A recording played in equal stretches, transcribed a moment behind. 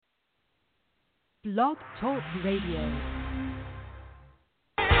Blog Talk Radio.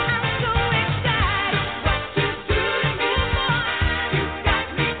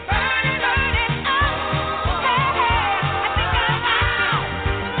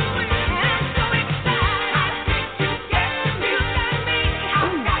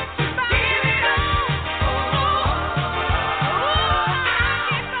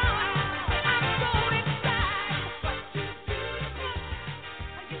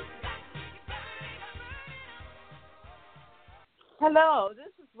 Hello,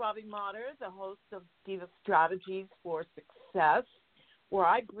 this is Robbie Motter, the host of Diva Strategies for Success, where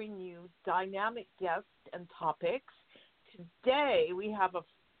I bring you dynamic guests and topics. Today, we have a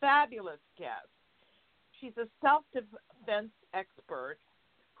fabulous guest. She's a self-defense expert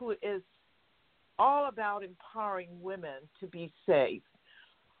who is all about empowering women to be safe.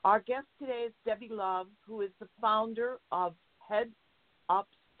 Our guest today is Debbie Love, who is the founder of Head Up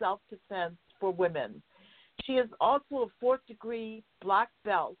Self-Defense for Women. She is also a fourth-degree black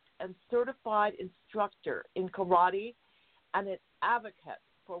belt and certified instructor in karate and an advocate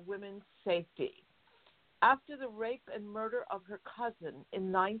for women's safety. After the rape and murder of her cousin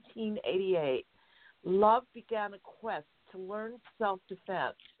in 1988, Love began a quest to learn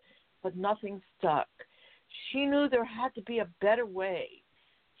self-defense, but nothing stuck. She knew there had to be a better way,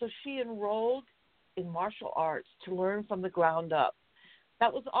 so she enrolled in martial arts to learn from the ground up.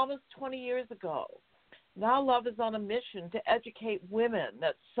 That was almost 20 years ago. Now Love is on a mission to educate women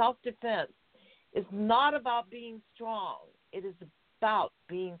that self-defense is not about being strong. It is about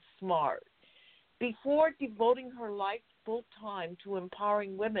being smart. Before devoting her life full-time to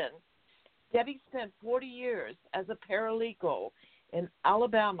empowering women, Debbie spent 40 years as a paralegal in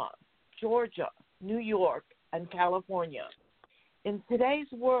Alabama, Georgia, New York, and California. In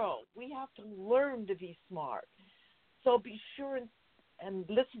today's world, we have to learn to be smart. So be sure and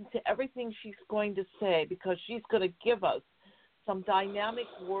listen to everything she's going to say, because she's going to give us some dynamic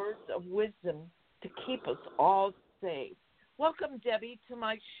words of wisdom to keep us all safe. Welcome, Debbie, to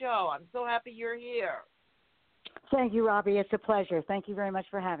my show. I'm so happy you're here. Thank you, Robbie. It's a pleasure. Thank you very much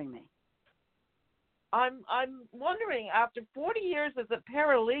for having me. I'm wondering, after 40 years as a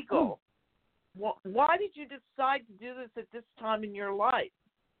paralegal, why did you decide to do this at this time in your life?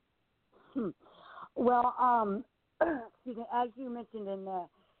 Well, excuse me, as you mentioned in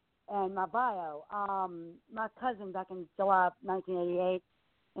my bio, my cousin back in July of 1988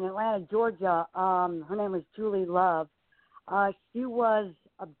 in Atlanta, Georgia, her name was Julie Love. She was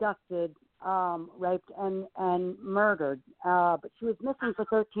abducted, raped, and murdered, but she was missing for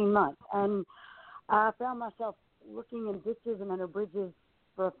 13 months. And I found myself looking in ditches and under bridges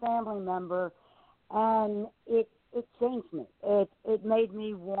for a family member, and it changed me. It made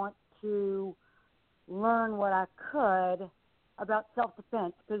me want to learn what I could about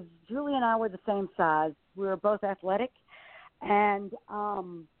self-defense, because Julie and I were the same size. We were both athletic, and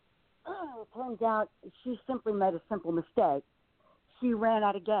it turns out she simply made a simple mistake. She ran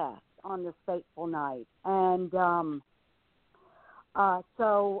out of gas on this fateful night, and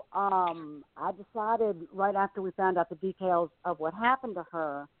so I decided right after we found out the details of what happened to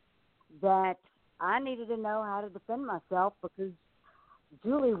her that I needed to know how to defend myself, because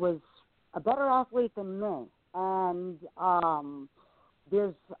Julie was a better athlete than me. And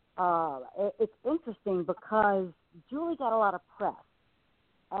it's interesting because Julie got a lot of press,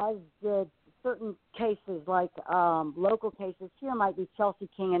 as did certain cases, like local cases here might be Chelsea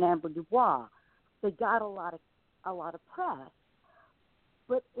King and Amber Dubois. They got a lot of press,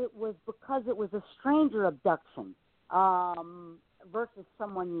 but it was because it was a stranger abduction versus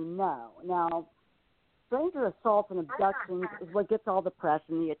someone you know. Now, stranger assault and abductions is what gets all the press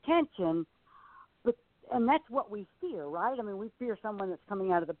and the attention, and that's what we fear, right? I mean, we fear someone that's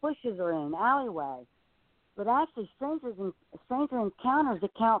coming out of the bushes or in an alleyway. But actually, stranger encounters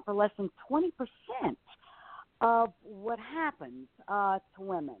account for less than 20% of what happens to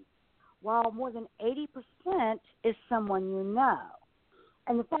women, while more than 80% is someone you know.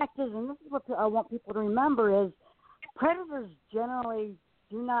 And the fact is, and this is what I want people to remember, is predators generally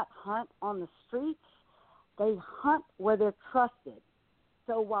do not hunt on the streets. They hunt where they're trusted.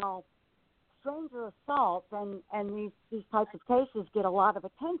 So while stranger assaults and these types of cases get a lot of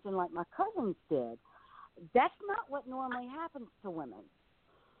attention, like my cousins did, that's not what normally happens to women.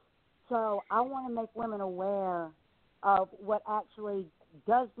 So I want to make women aware of what actually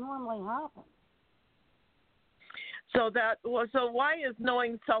does normally happen. So why is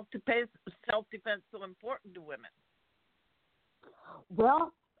knowing self-defense so important to women?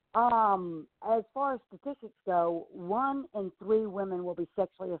 Well, as far as statistics go, 1 in 3 women will be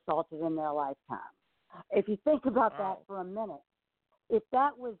sexually assaulted in their lifetime. If you think about that for a minute, if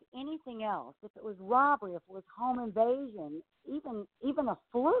that was anything else, if it was robbery, if it was home invasion, even a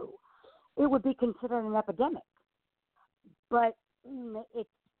flu, it would be considered an epidemic. But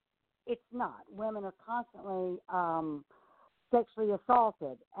it's not. Women are constantly sexually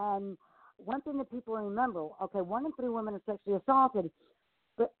assaulted. And one thing that people remember, okay, 1 in 3 women are sexually assaulted,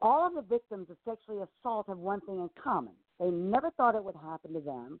 but all of the victims of sexually assault have one thing in common. They never thought it would happen to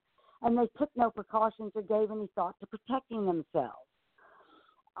them, and they took no precautions or gave any thought to protecting themselves.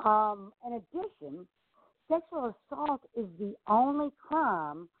 In addition, sexual assault is the only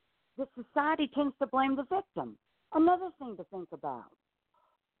crime that society tends to blame the victim. Another thing to think about.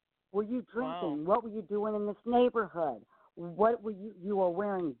 Were you drinking? Wow. What were you doing in this neighborhood? What were you were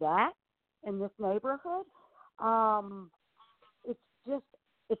wearing that in this neighborhood?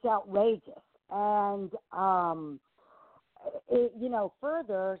 It's outrageous. And,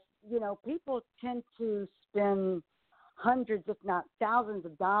 further, people tend to spend hundreds, if not thousands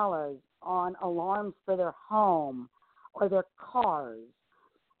of dollars on alarms for their home or their cars.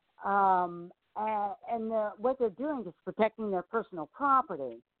 What they're doing is protecting their personal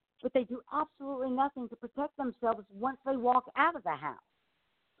property, but they do absolutely nothing to protect themselves once they walk out of the house.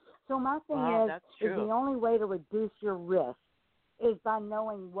 So my thing is the only way to reduce your risk is by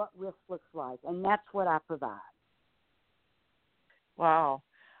knowing what risk looks like, and that's what I provide. Wow.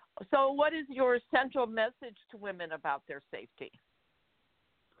 So what is your central message to women about their safety?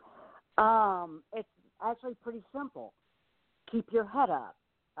 It's actually pretty simple. Keep your head up.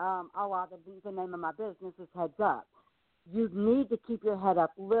 The name of my business is Heads Up. You need to keep your head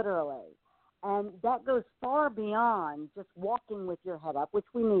up, literally. And that goes far beyond just walking with your head up, which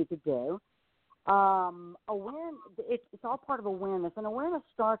we need to do. It's all part of awareness, and awareness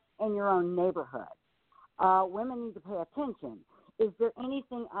starts in your own neighborhood. Women need to pay attention. Is there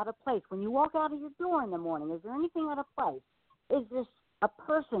anything out of place? When you walk out of your door in the morning, is there anything out of place? Is this a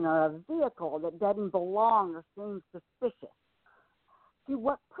person or a vehicle that doesn't belong or seems suspicious? See,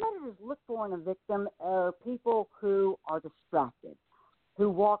 what predators look for in a victim are people who are distracted, who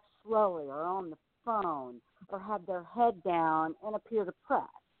walk slowly or on the phone or have their head down and appear depressed.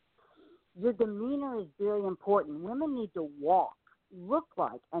 Your demeanor is very important. Women need to look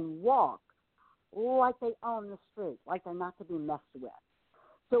like and walk like they own the street, like they're not to be messed with.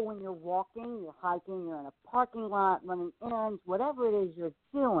 So when you're walking, you're hiking, you're in a parking lot, running errands, whatever it is you're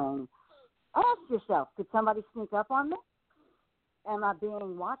doing, ask yourself, could somebody sneak up on me? Am I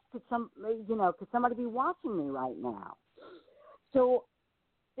being watched? Could somebody be watching me right now? So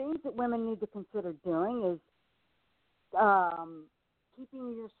things that women need to consider doing is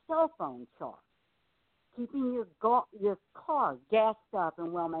keeping your cell phone charged, keeping your car gassed up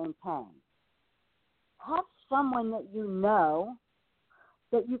and well maintained. Have someone that you know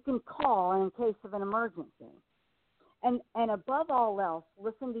that you can call in case of an emergency. And above all else,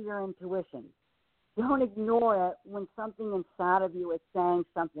 listen to your intuition. Don't ignore it when something inside of you is saying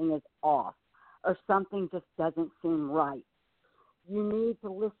something is off or something just doesn't seem right. You need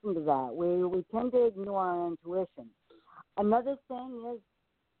to listen to that. We tend to ignore our intuition. Another thing is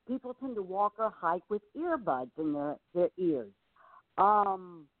people tend to walk or hike with earbuds in their ears.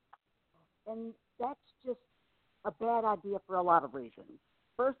 And that's just a bad idea for a lot of reasons.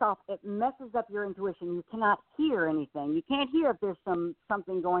 First off, it messes up your intuition. You cannot hear anything. You can't hear if there's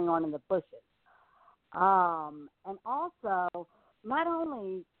something going on in the bushes. And also, not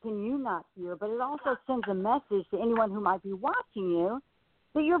only can you not hear, but it also sends a message to anyone who might be watching you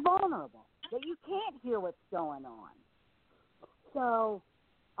that you're vulnerable, that you can't hear what's going on. So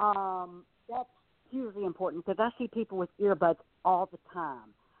that's hugely important because I see people with earbuds all the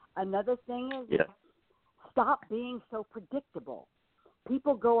time. Another thing is stop being so predictable.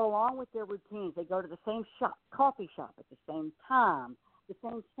 People go along with their routines. They go to the same coffee shop at the same time, the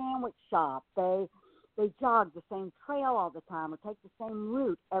same sandwich shop. They jog the same trail all the time or take the same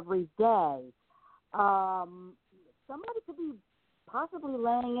route every day. Somebody could be possibly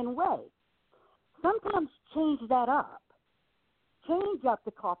laying in wait. Sometimes change that up. Change up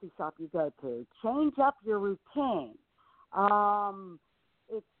the coffee shop you go to. Change up your routine.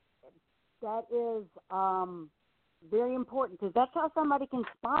 That is very important because that's how somebody can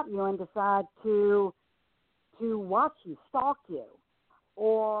spot you and decide to watch you, stalk you,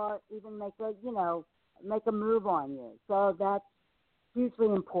 or even make a move on you. So that's hugely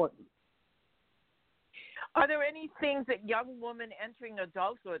important. Are there any things that young women entering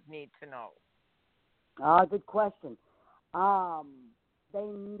adulthood need to know? Good question. They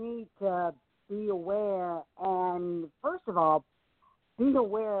need to be aware, and first of all, be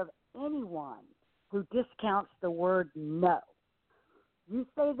aware of anyone who discounts the word no. You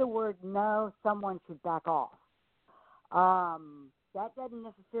say the word no, someone should back off. that doesn't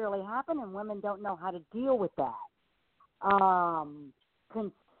necessarily happen, and women don't know how to deal with that.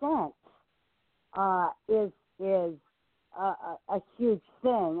 Consent is a huge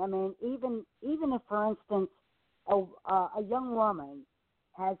thing. I mean, even if, for instance, a young woman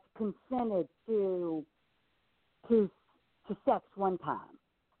has consented to sex one time,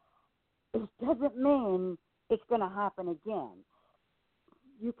 it doesn't mean it's going to happen again.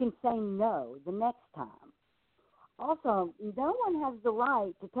 You can say no the next time. Also, no one has the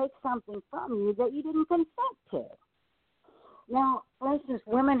right to take something from you that you didn't consent to. Now, for instance,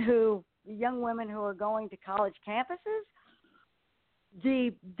 young women who are going to college campuses,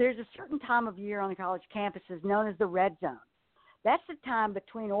 there's a certain time of year on the college campuses known as the red zone. That's the time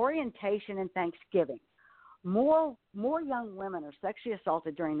between orientation and Thanksgiving. More young women are sexually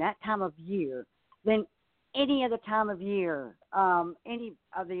assaulted during that time of year than any other time of year, any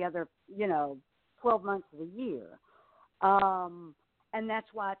of the other, 12 months of the year. And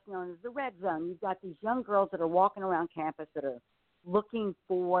that's why it's known as the red zone. You've got these young girls that are walking around campus that are looking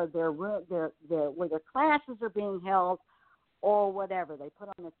for where their classes are being held or whatever. They put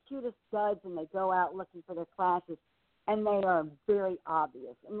on the cutest studs and they go out looking for their classes, and they are very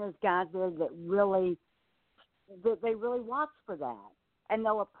obvious. And there's guys there that they really watch for that. And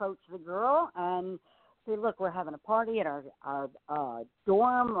they'll approach the girl and say, look, we're having a party at our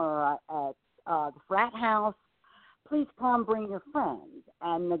dorm or at the frat house. Please come, bring your friends.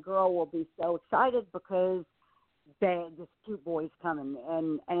 And the girl will be so excited because this cute boy's coming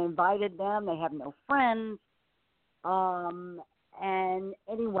and invited them. They have no friends. And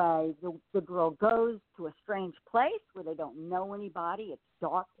anyway, the girl goes to a strange place where they don't know anybody. It's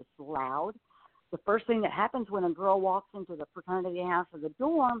dark. It's loud. The first thing that happens when a girl walks into the fraternity house or the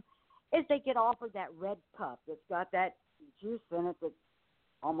dorm is they get offered that red cup that's got that juice in it that's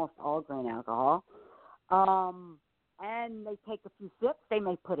almost all grain alcohol. And they take a few sips. They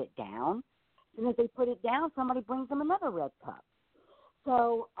may put it down. And as they put it down, somebody brings them another red cup.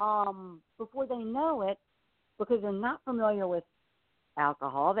 So before they know it, because they're not familiar with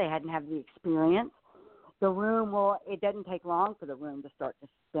alcohol, they hadn't had the experience, it doesn't take long for the room to start to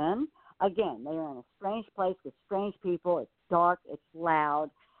spin. Again, they are in a strange place with strange people. It's dark. It's loud.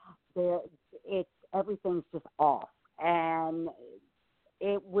 Everything's just off. And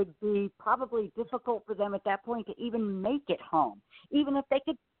it would be probably difficult for them at that point to even make it home, even if they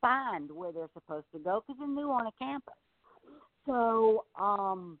could find where they're supposed to go, because they're new on a campus. So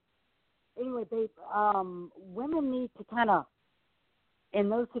anyway, women need to kind of, in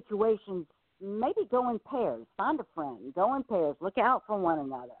those situations, maybe go in pairs. Find a friend. Go in pairs. Look out for one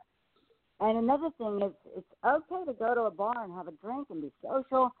another. And another thing is, it's okay to go to a bar and have a drink and be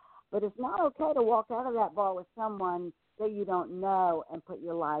social, but it's not okay to walk out of that bar with someone that you don't know and put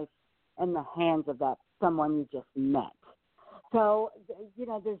your life in the hands of that someone you just met. So,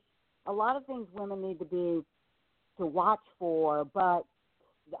 there's a lot of things women need to watch for, but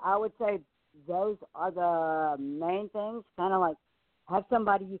I would say those are the main things. Kind of like have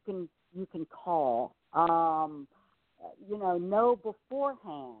somebody you can call. Know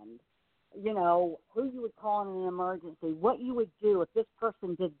beforehand. Who you would call in an emergency, what you would do if this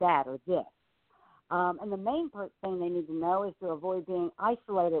person did that or this. And the main thing they need to know is to avoid being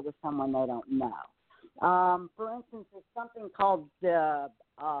isolated with someone they don't know. For instance, there's something called the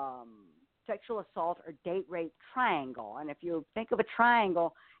sexual assault or date rape triangle. And if you think of a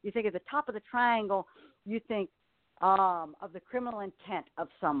triangle, you think at the top of the triangle, you think of the criminal intent of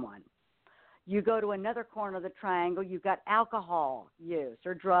someone. You go to another corner of the triangle, you've got alcohol use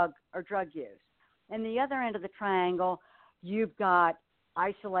or drug use. And the other end of the triangle, you've got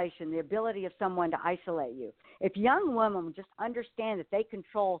isolation, the ability of someone to isolate you. If young women just understand that they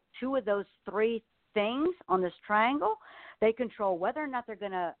control two of those three things on this triangle, they control whether or not they're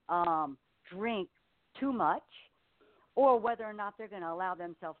going to drink too much or whether or not they're going to allow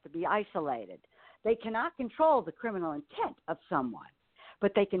themselves to be isolated. They cannot control the criminal intent of someone,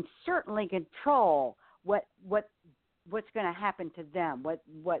 but they can certainly control what's going to happen to them, what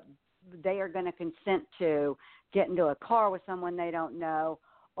they are going to consent to, get into a car with someone they don't know,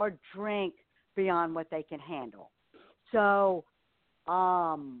 or drink beyond what they can handle. So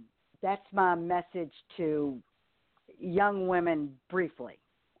that's my message to young women briefly.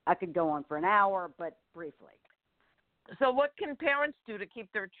 I could go on for an hour, but briefly. So what can parents do to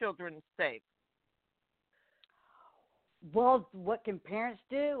keep their children safe? Well, what can parents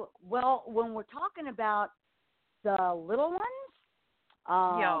do? Well, when we're talking about the little ones,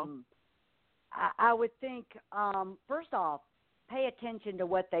 I would think, first off, pay attention to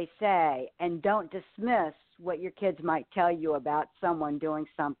what they say and don't dismiss what your kids might tell you about someone doing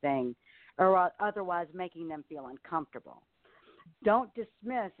something or otherwise making them feel uncomfortable. don't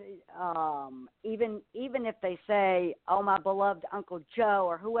dismiss, even if they say, "Oh, my beloved Uncle Joe,"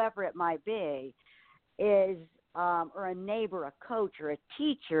 or whoever it might be, is or a neighbor, a coach, or a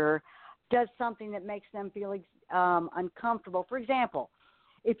teacher does something that makes them feel uncomfortable. For example,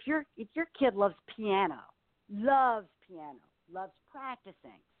 if your kid loves piano, loves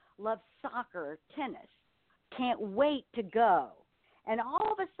practicing, loves soccer, tennis, can't wait to go, and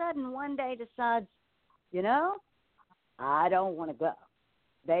all of a sudden one day decides, I don't want to go.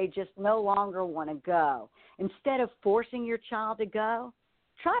 They just no longer want to go. Instead of forcing your child to go,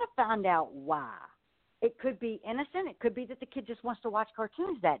 try to find out why. It could be innocent. It could be that the kid just wants to watch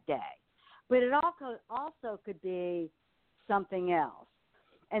cartoons that day. But it also could be something else.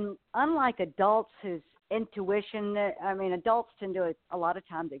 And unlike adults whose intuition, adults tend to a lot of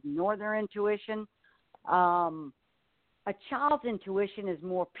times ignore their intuition. A child's intuition is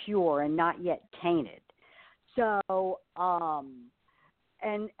more pure and not yet tainted. So,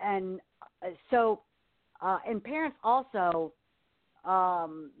 and parents also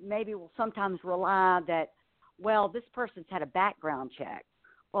maybe will sometimes rely that, well, this person's had a background check.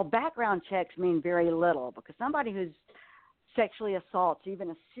 Well, background checks mean very little, because somebody who's sexually assaults, even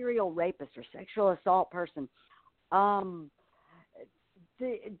a serial rapist or sexual assault person,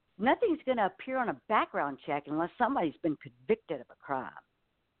 nothing's going to appear on a background check unless somebody's been convicted of a crime.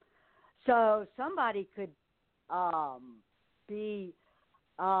 So somebody could be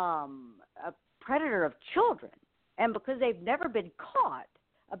a predator of children, and because they've never been caught,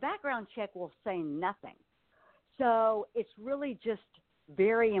 a background check will say nothing. So it's really just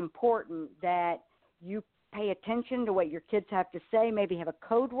very important that you pay attention to what your kids have to say, maybe have a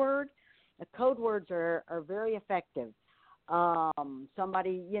code word. The code words are very effective.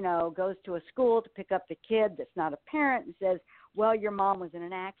 Somebody, goes to a school to pick up the kid that's not a parent and says, well, your mom was in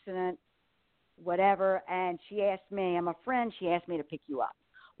an accident, whatever, and she asked me, I'm a friend, she asked me to pick you up.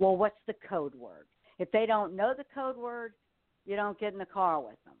 Well, what's the code word? If they don't know the code word, you don't get in the car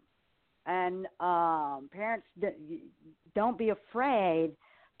with them. And parents, don't be afraid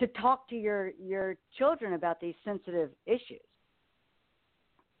to talk to your children about these sensitive issues.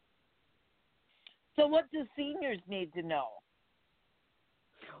 So what do seniors need to know?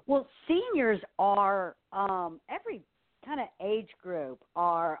 Well, seniors are, every kind of age group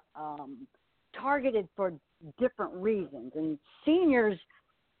are targeted for different reasons. And seniors,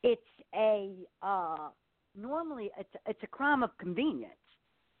 it's normally it's a crime of convenience.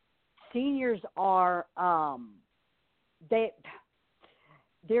 Seniors are, they're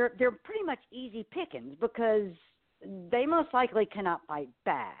pretty much easy pickings because they most likely cannot fight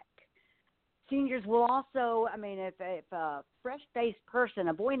back. Seniors will also, if a fresh-faced person,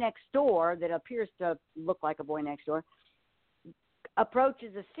 a boy next door that appears to look like a boy next door,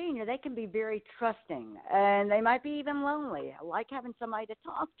 approaches a senior, they can be very trusting, and they might be even lonely, like having somebody to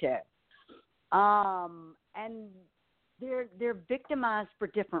talk to. And they're victimized for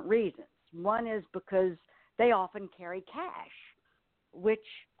different reasons. One is because they often carry cash, which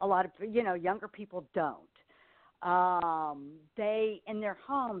a lot of younger people don't. They, in their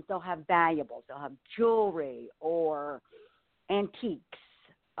homes, they'll have valuables. They'll have jewelry or antiques.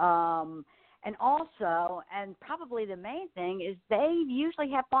 And also, and probably the main thing, is they usually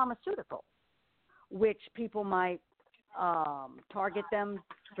have pharmaceuticals, which people might target them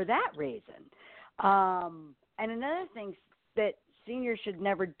for that reason. And another thing that seniors should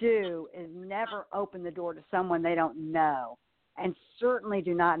never do is never open the door to someone they don't know, and certainly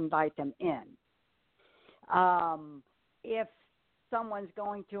do not invite them in. If someone's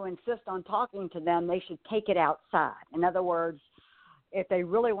going to insist on talking to them, they should take it outside. In other words, if they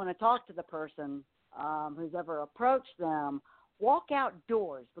really want to talk to the person who's ever approached them, walk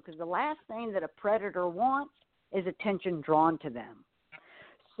outdoors, because the last thing that a predator wants is attention drawn to them.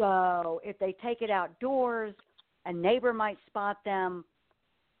 So if they take it outdoors, a neighbor might spot them,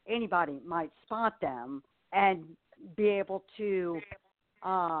 anybody might spot them, and be able to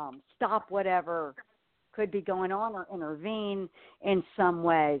stop whatever could be going on or intervene in some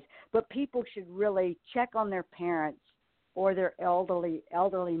ways. But people should really check on their parents or their elderly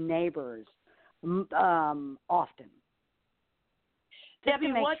neighbors often.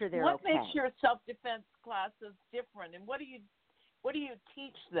 Debbie, what okay. makes your self-defense classes different, and what do you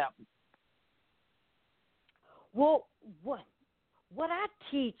teach them? Well, what I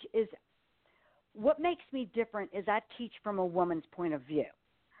teach is, what makes me different is I teach from a woman's point of view.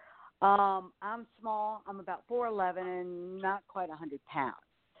 I'm small. I'm about 4'11" and not quite 100 pounds.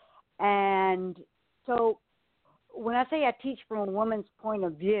 And so when I say I teach from a woman's point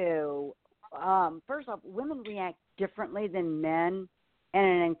of view, first off, women react differently than men in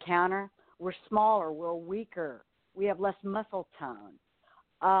an encounter. We're smaller. We're weaker. We have less muscle tone.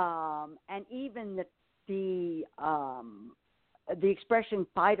 And even the expression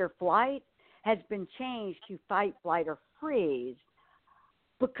fight or flight has been changed to fight, flight, or freeze,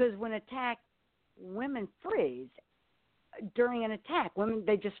 because when attacked, women freeze. During an attack, women,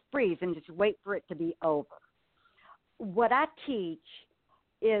 they just freeze and just wait for it to be over. What I teach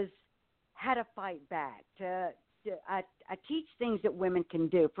is how to fight back. I teach things that women can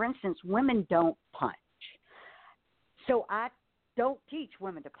do. For instance, women don't punch. So I don't teach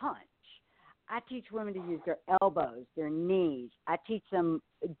women to punch. I teach women to use their elbows, their knees. I teach them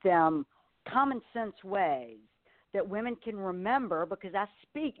common sense ways that women can remember, because I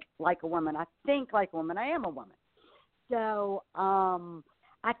speak like a woman. I think like a woman. I am a woman. So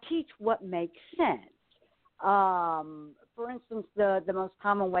I teach what makes sense. For instance, the most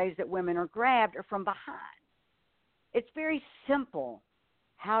common ways that women are grabbed are from behind. It's very simple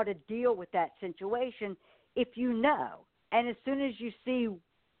how to deal with that situation if you know. And as soon as you see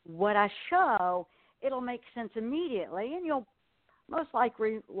what I show, it'll make sense immediately, and you'll most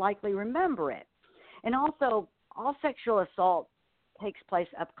likely remember it. And also, all sexual assault takes place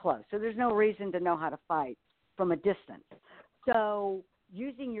up close, so there's no reason to know how to fight from a distance. So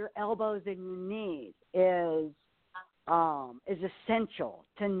using your elbows and your knees is essential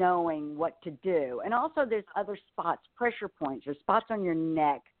to knowing what to do. And also there's other spots, pressure points, or spots on your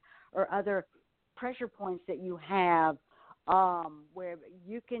neck, or other pressure points that you have where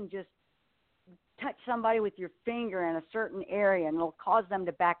you can just touch somebody with your finger in a certain area and it'll cause them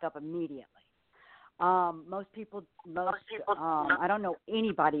to back up immediately. Most people, I don't know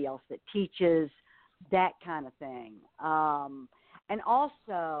anybody else that teaches that kind of thing. And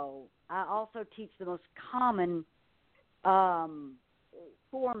also, I also teach the most common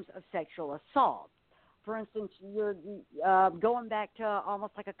forms of sexual assault. For instance, you're going back to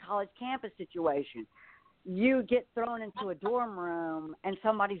almost like a college campus situation. You get thrown into a dorm room and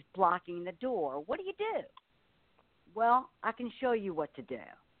somebody's blocking the door. What do you do? Well, I can show you what to do.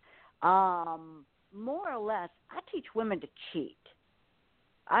 More or less, I teach women to cheat.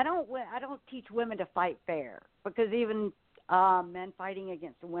 I don't teach women to fight fair, because even men fighting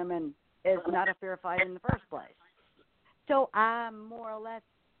against women is not a fair fight in the first place. So I more or less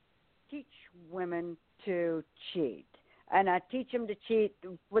teach women to cheat. And I teach them to cheat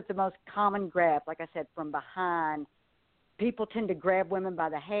with the most common grab, like I said, from behind. People tend to grab women by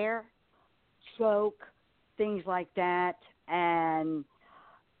the hair, choke, things like that. And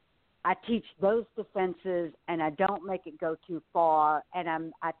I teach those defenses, and I don't make it go too far.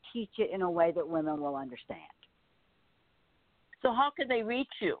 And I teach it in a way that women will understand. So how can they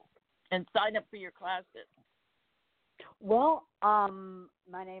reach you and sign up for your classes? Well,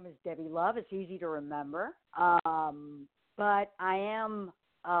 my name is Debbie Love. It's easy to remember. But I am,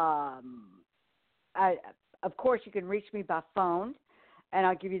 of course, you can reach me by phone, and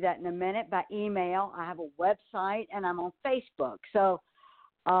I'll give you that in a minute. By email, I have a website, and I'm on Facebook. So,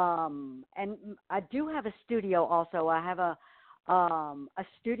 and I do have a studio also. I have a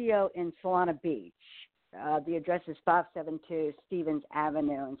studio in Solana Beach. The address is 572 Stevens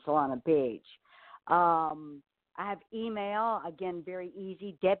Avenue in Solana Beach. I have email, again, very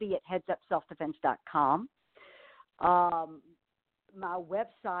easy, Debbie@headsupselfdefense.com. My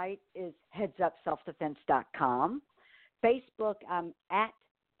website is headsupselfdefense.com. Facebook, I'm at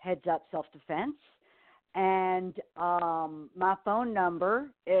Heads Up Self Defense. And my phone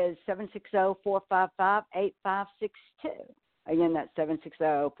number is 760-455-8562. Again, that's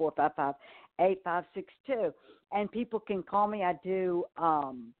 760-455-8562. And people can call me. I do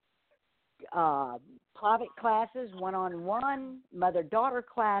private classes, one-on-one, mother-daughter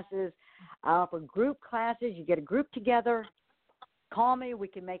classes. I offer group classes. You get a group together. Call me. We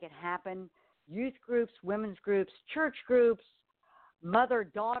can make it happen. Youth groups, women's groups, church groups,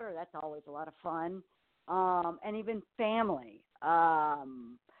 mother-daughter. That's always a lot of fun. And even family.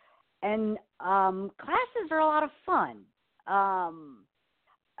 And classes are a lot of fun. I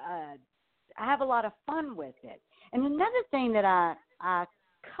have a lot of fun with it. And another thing that I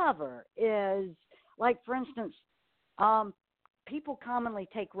cover is, like, for instance, people commonly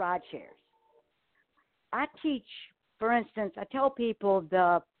take ride shares. I teach, for instance, I tell people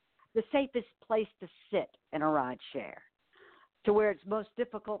the safest place to sit in a ride share, to where it's most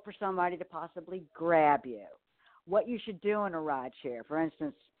difficult for somebody to possibly grab you. What you should do in a ride share, for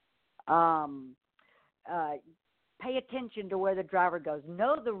instance, pay attention to where the driver goes.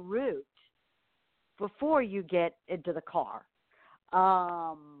 Know the route before you get into the car.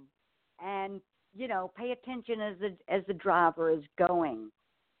 And, you know, pay attention as the driver is going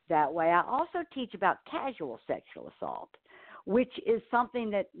that way. I also teach about casual sexual assault, which is something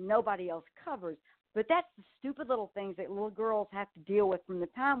that nobody else covers. But that's the stupid little things that little girls have to deal with from the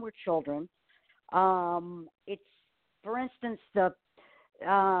time we're children. It's, for instance, a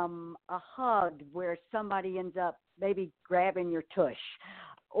hug where somebody ends up maybe grabbing your tush,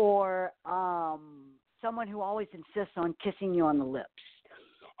 or someone who always insists on kissing you on the lips.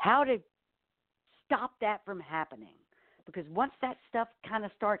 How to stop that from happening? Because once that stuff kind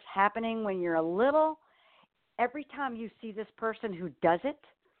of starts happening when you're a little, every time you see this person who does it,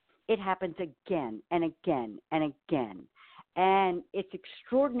 it happens again and again and again. And it's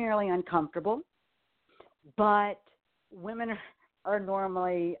extraordinarily uncomfortable, but women are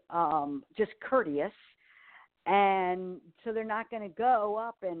normally just courteous, and so they're not going to go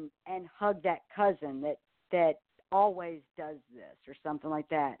up and hug that cousin that always does this or something like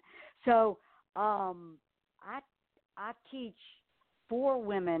that. So I teach for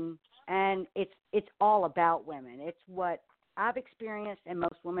women, and it's all about women. It's what I've experienced and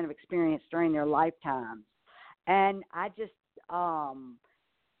most women have experienced during their lifetimes, and I just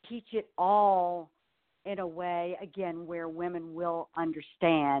teach it all in a way, again, where women will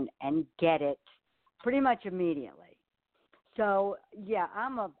understand and get it pretty much immediately. So, yeah,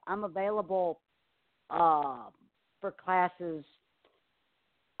 I'm available for classes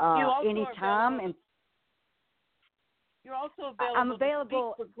anytime. And you're also available. I'm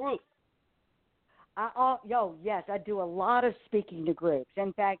available to speak for groups. Yes, I do a lot of speaking to groups.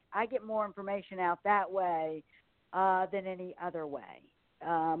 In fact, I get more information out that way than any other way,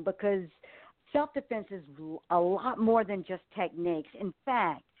 because self-defense is a lot more than just techniques. In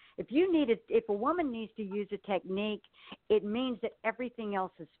fact, if a woman needs to use a technique, it means that everything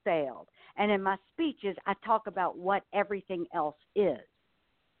else has failed. And in my speeches, I talk about what everything else is.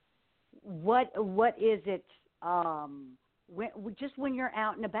 What is it? Just when you're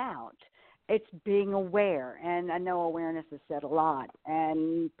out and about, it's being aware. And I know awareness is said a lot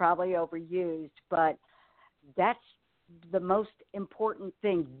and probably overused, but that's the most important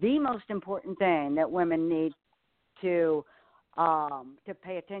thing that women need to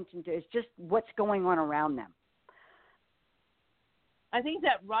pay attention to is just what's going on around them. I think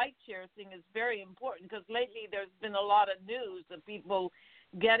that ride share thing is very important, because lately there's been a lot of news of people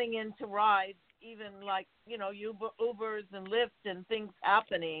getting into rides, even like, Ubers and Lyft and things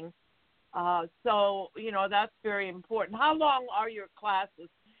happening. So, that's very important. How long are your classes?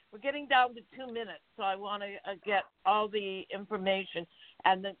 We're getting down to 2 minutes, so I want to get all the information.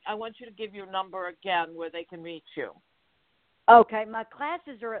 And then I want you to give your number again where they can reach you. Okay, my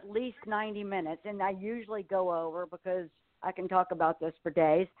classes are at least 90 minutes, and I usually go over because I can talk about this for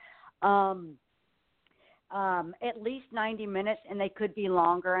days. At least 90 minutes, and they could be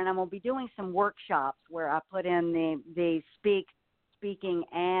longer. And I'm going to be doing some workshops where I put in the speaking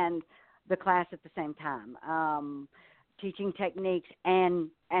and the class at the same time, teaching techniques and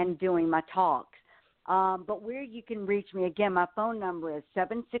doing my talks. But where you can reach me, again, my phone number is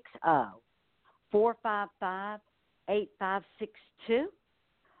 760-455-8562.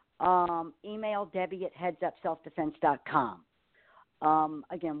 Email Debbie at headsupselfdefense.com.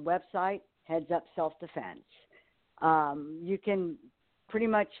 Again, website, Heads Up Self-Defense. You can pretty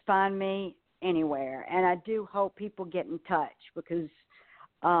much find me anywhere, and I do hope people get in touch, because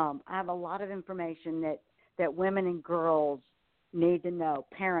I have a lot of information that women and girls need to know,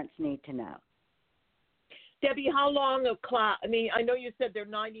 parents need to know. Debbie, how long a class? I mean, I know you said they're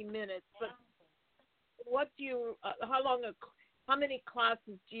 90 minutes, but how many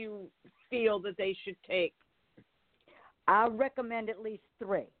classes do you feel that they should take? I recommend at least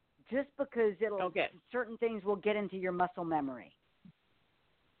 3, just because certain things will get into your muscle memory.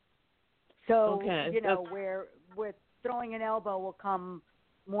 So, where throwing an elbow will come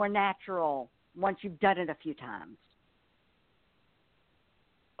more natural once you've done it a few times.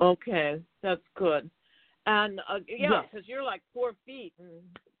 Okay, that's good. And, yes, because you're like 4 feet, and,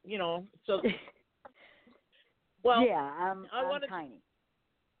 so. Well, yeah, I'm tiny.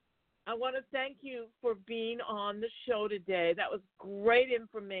 I want to thank you for being on the show today. That was great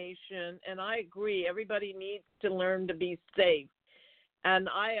information, and I agree. Everybody needs to learn to be safe. And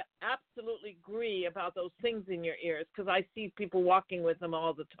I absolutely agree about those things in your ears, because I see people walking with them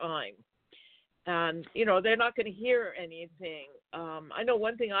all the time. And, they're not going to hear anything. I know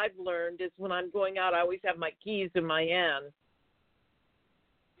one thing I've learned is when I'm going out, I always have my keys in my hand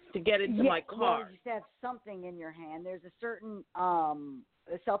to get into my car. Well, you should have something in your hand. There's a certain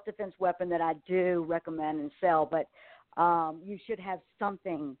self-defense weapon that I do recommend and sell, but you should have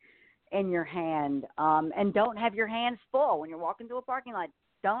something in your hand. And don't have your hands full. When you're walking to a parking lot,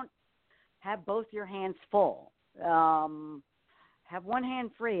 don't have both your hands full. Have one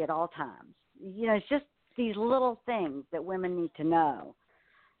hand free at all times. It's just these little things that women need to know.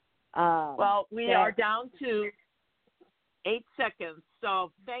 Well, we are down to 8 seconds.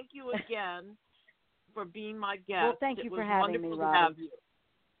 So thank you again for being my guest. Well, thank you for having me, wonderful Robbie. to have you.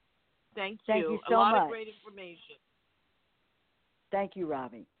 Thank you. Thank you so a lot much. of great information. Thank you,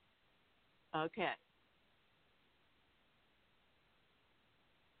 Robbie. Okay.